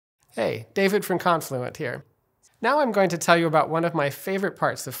Hey, David from Confluent here. Now I'm going to tell you about one of my favorite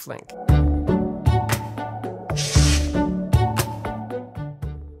parts of Flink.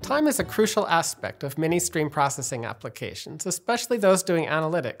 Time is a crucial aspect of many stream processing applications, especially those doing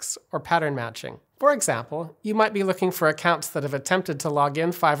analytics or pattern matching. For example, you might be looking for accounts that have attempted to log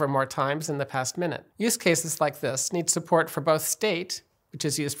in 5 or more times in the past minute. Use cases like this need support for both state, which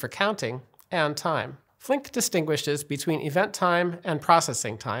is used for counting, and time. Flink distinguishes between event time and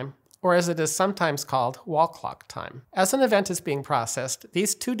processing time, or as it is sometimes called, wall clock time. As an event is being processed,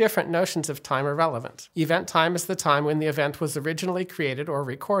 these two different notions of time are relevant. Event time is the time when the event was originally created or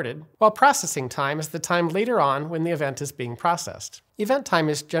recorded, while processing time is the time later on when the event is being processed. Event time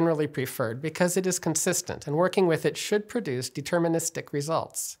is generally preferred because it is consistent, and working with it should produce deterministic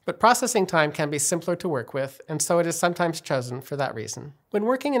results. But processing time can be simpler to work with, and so it is sometimes chosen for that reason. When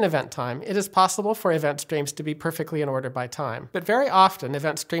working in event time, it is possible for event streams to be perfectly in order by time, but very often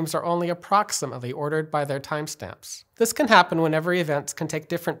event streams are only approximately ordered by their timestamps. This can happen whenever events can take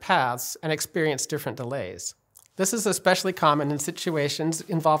different paths and experience different delays. This is especially common in situations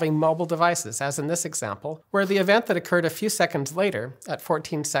involving mobile devices, as in this example, where the event that occurred a few seconds later, at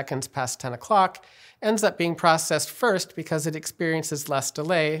 14 seconds past 10 o'clock, ends up being processed first because it experiences less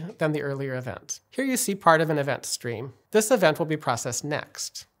delay than the earlier event. Here you see part of an event stream. This event will be processed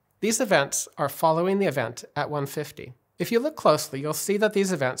next. These events are following the event at 1:50. If you look closely, you'll see that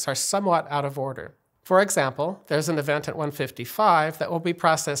these events are somewhat out of order. For example, there's an event at 1:55 that will be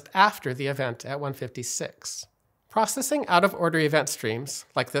processed after the event at 1:56. Processing out-of-order event streams,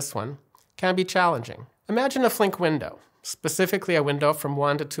 like this one, can be challenging. Imagine a Flink window, specifically a window from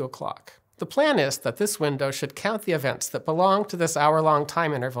 1 to 2 o'clock. The plan is that this window should count the events that belong to this hour-long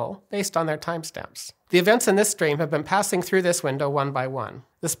time interval based on their timestamps. The events in this stream have been passing through this window one by one.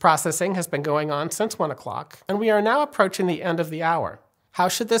 This processing has been going on since 1 o'clock, and we are now approaching the end of the hour. How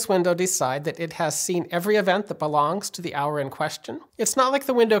should this window decide that it has seen every event that belongs to the hour in question? It's not like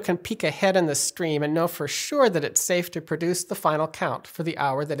the window can peek ahead in the stream and know for sure that it's safe to produce the final count for the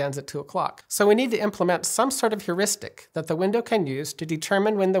hour that ends at 2 o'clock. So we need to implement some sort of heuristic that the window can use to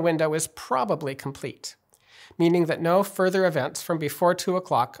determine when the window is probably complete, meaning that no further events from before 2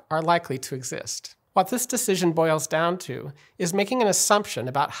 o'clock are likely to exist. What this decision boils down to is making an assumption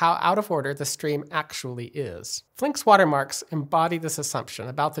about how out of order the stream actually is. Flink's watermarks embody this assumption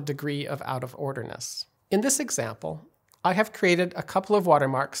about the degree of out of orderness. In this example, I have created a couple of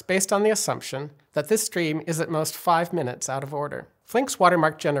watermarks based on the assumption that this stream is at most 5 minutes out of order. Flink's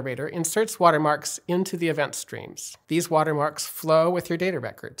watermark generator inserts watermarks into the event streams. These watermarks flow with your data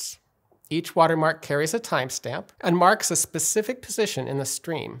records. Each watermark carries a timestamp and marks a specific position in the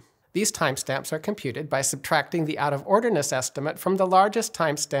stream. These timestamps are computed by subtracting the out-of-orderness estimate from the largest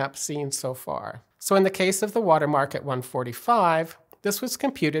timestamp seen so far. So in the case of the watermark at 1:45, this was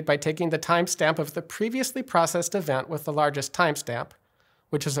computed by taking the timestamp of the previously processed event with the largest timestamp,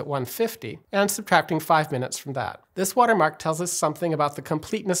 which is at 1:50, and subtracting 5 minutes from that. This watermark tells us something about the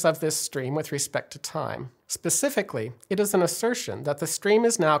completeness of this stream with respect to time. Specifically, it is an assertion that the stream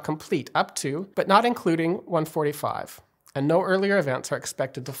is now complete up to, but not including, 1:45. And no earlier events are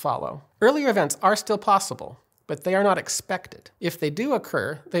expected to follow. Earlier events are still possible, but they are not expected. If they do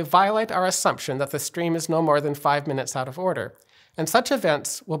occur, they violate our assumption that the stream is no more than 5 minutes out of order, and such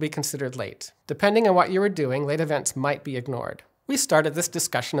events will be considered late. Depending on what you are doing, late events might be ignored. We started this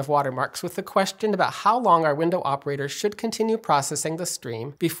discussion of watermarks with the question about how long our window operator should continue processing the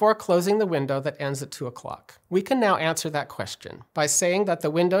stream before closing the window that ends at 2 o'clock. We can now answer that question by saying that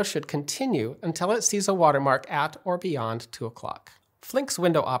the window should continue until it sees a watermark at or beyond 2 o'clock. Flink's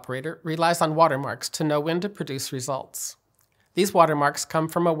window operator relies on watermarks to know when to produce results. These watermarks come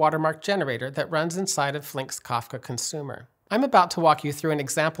from a watermark generator that runs inside of Flink's Kafka consumer. I'm about to walk you through an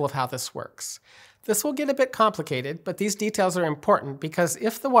example of how this works. This will get a bit complicated, but these details are important because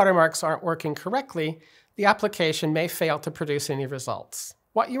if the watermarks aren't working correctly, the application may fail to produce any results.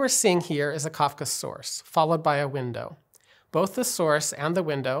 What you are seeing here is a Kafka source, followed by a window. Both the source and the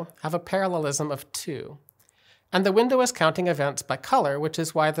window have a parallelism of 2. And the window is counting events by color, which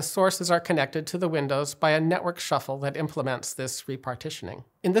is why the sources are connected to the windows by a network shuffle that implements this repartitioning.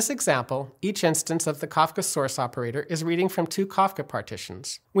 In this example, each instance of the Kafka source operator is reading from 2 Kafka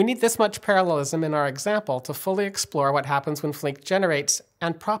partitions. We need this much parallelism in our example to fully explore what happens when Flink generates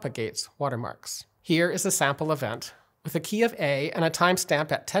and propagates watermarks. Here is a sample event with a key of A and a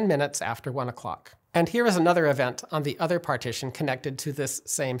timestamp at 10 minutes after 1 o'clock. And here is another event on the other partition connected to this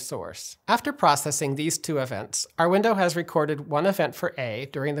same source. After processing these two events, our window has recorded one event for A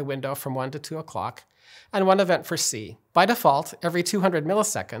during the window from 1 to 2 o'clock, and one event for C. By default, every 200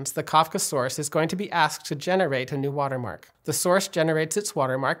 milliseconds, the Kafka source is going to be asked to generate a new watermark. The source generates its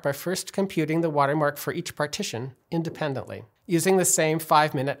watermark by first computing the watermark for each partition independently. Using the same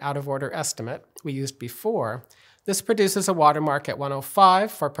 5-minute out-of-order estimate we used before, this produces a watermark at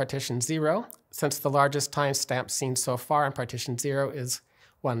 105 for partition 0, since the largest timestamp seen so far on partition 0 is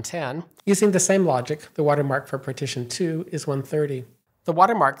 110. Using the same logic, the watermark for partition 2 is 130. The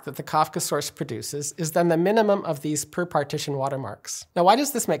watermark that the Kafka source produces is then the minimum of these per partition watermarks. Now, why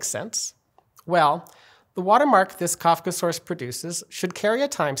does this make sense? Well, the watermark this Kafka source produces should carry a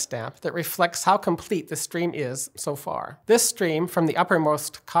timestamp that reflects how complete the stream is so far. This stream from the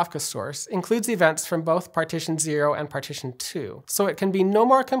uppermost Kafka source includes events from both partition 0 and partition 2, so it can be no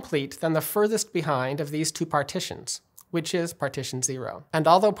more complete than the furthest behind of these two partitions, which is partition 0. And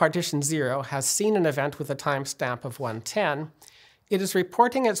although partition 0 has seen an event with a timestamp of 110, it is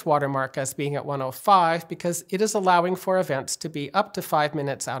reporting its watermark as being at 105 because it is allowing for events to be up to 5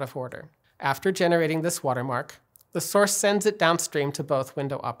 minutes out of order. After generating this watermark, the source sends it downstream to both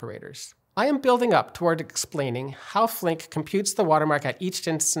window operators. I am building up toward explaining how Flink computes the watermark at each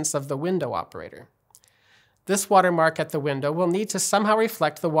instance of the window operator. This watermark at the window will need to somehow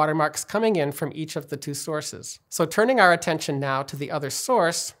reflect the watermarks coming in from each of the two sources. So turning our attention now to the other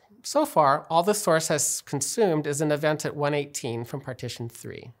source, so far, all the source has consumed is an event at 118 from partition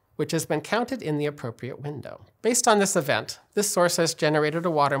 3, which has been counted in the appropriate window. Based on this event, this source has generated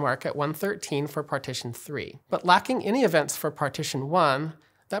a watermark at 113 for partition 3, but lacking any events for partition 1,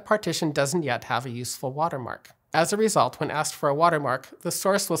 that partition doesn't yet have a useful watermark. As a result, when asked for a watermark, the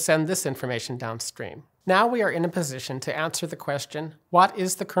source will send this information downstream. Now we are in a position to answer the question, what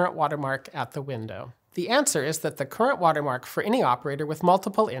is the current watermark at the window? The answer is that the current watermark for any operator with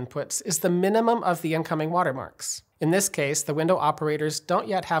multiple inputs is the minimum of the incoming watermarks. In this case, the window operators don't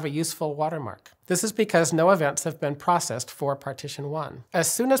yet have a useful watermark. This is because no events have been processed for partition 1. As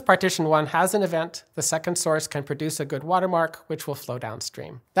soon as partition 1 has an event, the second source can produce a good watermark, which will flow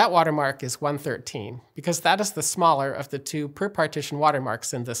downstream. That watermark is 113, because that is the smaller of the two per partition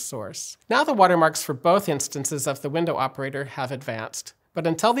watermarks in this source. Now the watermarks for both instances of the window operator have advanced. But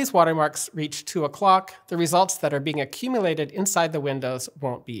until these watermarks reach 2 o'clock, the results that are being accumulated inside the windows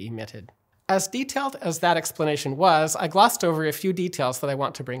won't be emitted. As detailed as that explanation was, I glossed over a few details that I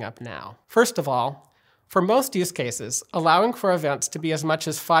want to bring up now. First of all, for most use cases, allowing for events to be as much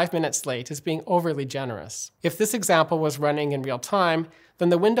as 5 minutes late is being overly generous. If this example was running in real time, then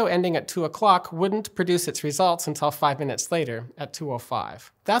the window ending at 2 o'clock wouldn't produce its results until 5 minutes later at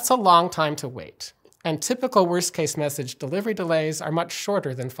 2:05. That's a long time to wait. And typical worst-case message delivery delays are much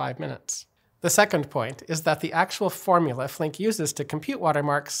shorter than 5 minutes. The second point is that the actual formula Flink uses to compute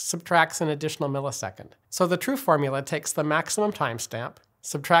watermarks subtracts an additional millisecond. So the true formula takes the maximum timestamp,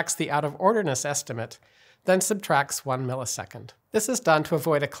 subtracts the out-of-orderness estimate, then subtracts 1 millisecond. This is done to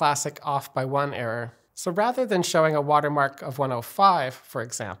avoid a classic off-by-1 error. So rather than showing a watermark of 105, for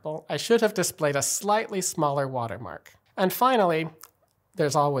example, I should have displayed a slightly smaller watermark. And finally,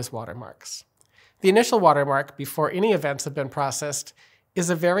 there's always watermarks. The initial watermark, before any events have been processed, is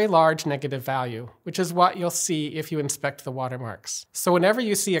a very large negative value, which is what you'll see if you inspect the watermarks. So whenever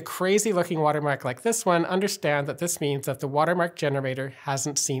you see a crazy-looking watermark like this one, understand that this means that the watermark generator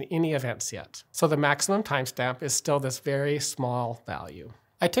hasn't seen any events yet. So the maximum timestamp is still this very small value.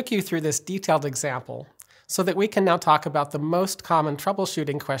 I took you through this detailed example so that we can now talk about the most common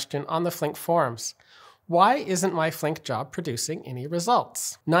troubleshooting question on the Flink forums. Why isn't my Flink job producing any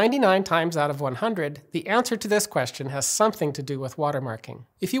results? 99 times out of 100, the answer to this question has something to do with watermarking.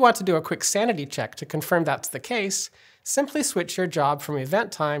 If you want to do a quick sanity check to confirm that's the case, simply switch your job from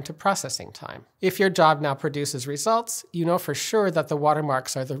event time to processing time. If your job now produces results, you know for sure that the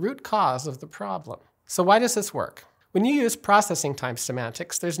watermarks are the root cause of the problem. So why does this work? When you use processing time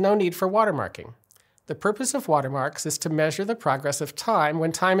semantics, there's no need for watermarking. The purpose of watermarks is to measure the progress of time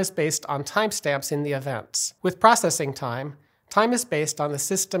when time is based on timestamps in the events. With processing time, time is based on the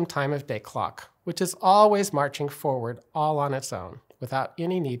system time of day clock, which is always marching forward all on its own, without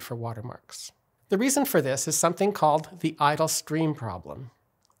any need for watermarks. The reason for this is something called the idle stream problem.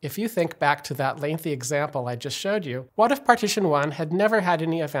 If you think back to that lengthy example I just showed you, what if partition 1 had never had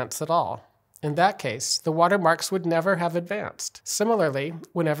any events at all? In that case, the watermarks would never have advanced. Similarly,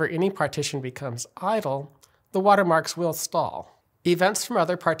 whenever any partition becomes idle, the watermarks will stall. Events from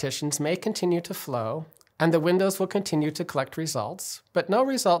other partitions may continue to flow, and the windows will continue to collect results, but no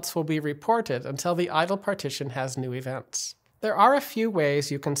results will be reported until the idle partition has new events. There are a few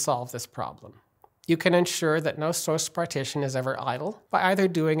ways you can solve this problem. You can ensure that no source partition is ever idle by either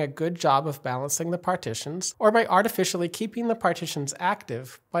doing a good job of balancing the partitions or by artificially keeping the partitions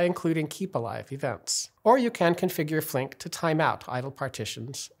active by including keep-alive events. Or you can configure Flink to time out idle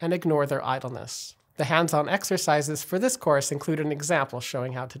partitions and ignore their idleness. The hands-on exercises for this course include an example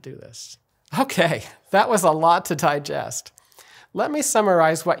showing how to do this. Okay, that was a lot to digest. Let me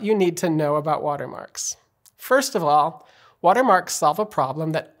summarize what you need to know about watermarks. First of all, watermarks solve a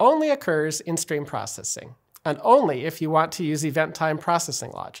problem that only occurs in stream processing, and only if you want to use event time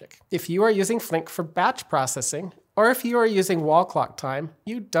processing logic. If you are using Flink for batch processing, or if you are using wall clock time,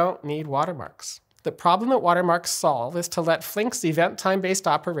 you don't need watermarks. The problem that watermarks solve is to let Flink's event time-based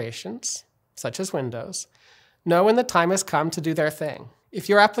operations, such as Windows, know when the time has come to do their thing. If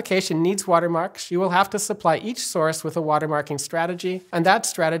your application needs watermarks, you will have to supply each source with a watermarking strategy, and that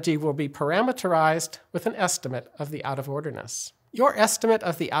strategy will be parameterized with an estimate of the out-of-orderness. Your estimate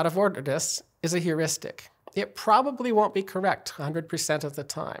of the out-of-orderness is a heuristic. It probably won't be correct 100% of the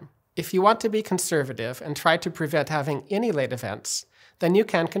time. If you want to be conservative and try to prevent having any late events, then you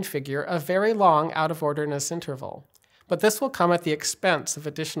can configure a very long out-of-orderness interval. But this will come at the expense of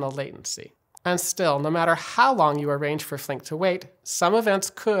additional latency. And still, no matter how long you arrange for Flink to wait, some events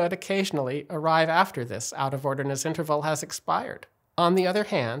could occasionally arrive after this out-of-orderness interval has expired. On the other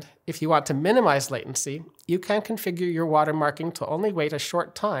hand, if you want to minimize latency, you can configure your watermarking to only wait a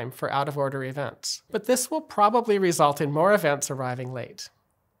short time for out-of-order events. But this will probably result in more events arriving late.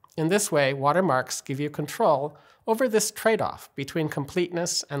 In this way, watermarks give you control over this trade-off between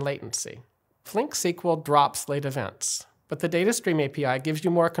completeness and latency. Flink SQL drops late events, but the DataStream API gives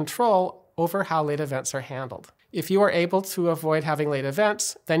you more control over how late events are handled. If you are able to avoid having late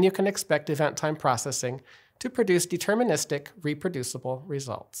events, then you can expect event time processing to produce deterministic, reproducible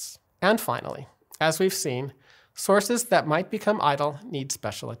results. And finally, as we've seen, sources that might become idle need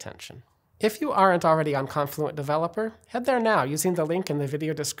special attention. If you aren't already on Confluent Developer, head there now using the link in the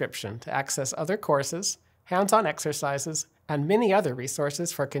video description to access other courses, hands-on exercises, and many other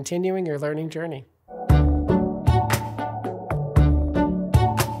resources for continuing your learning journey.